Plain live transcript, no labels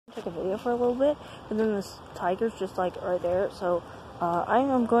Take a video for a little bit, and then this tiger's just like right there, so I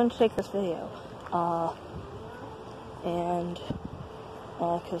am going to take this video, and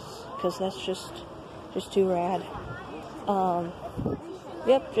cause that's just too rad.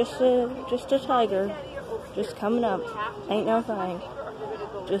 Yep, just a tiger, just coming up, ain't no thing,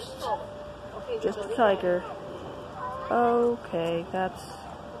 just a tiger. Okay,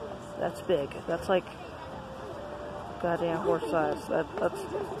 that's big. That's like goddamn horse size. That's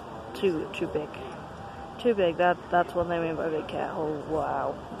too big. Too big. That's what they mean by big cat. Oh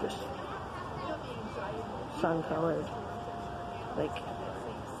wow. Just sun colored. Like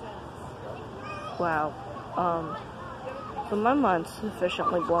wow. So my mind's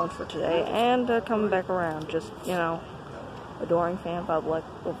sufficiently blown for today, and coming back around. Just, you know, adoring fan public,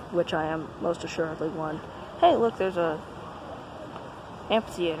 of which I am most assuredly one. Hey, look, there's a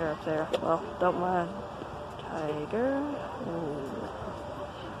amphitheater up there. Well, don't mind. Tiger. Ooh.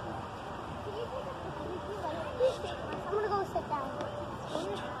 I'm gonna go sit down.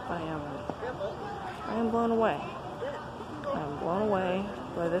 I am blown away. I am blown away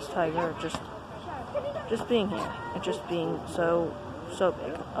by this tiger just being here and just being so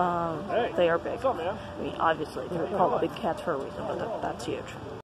big. They are big. I mean, obviously they're called big cats for a reason, but that's huge.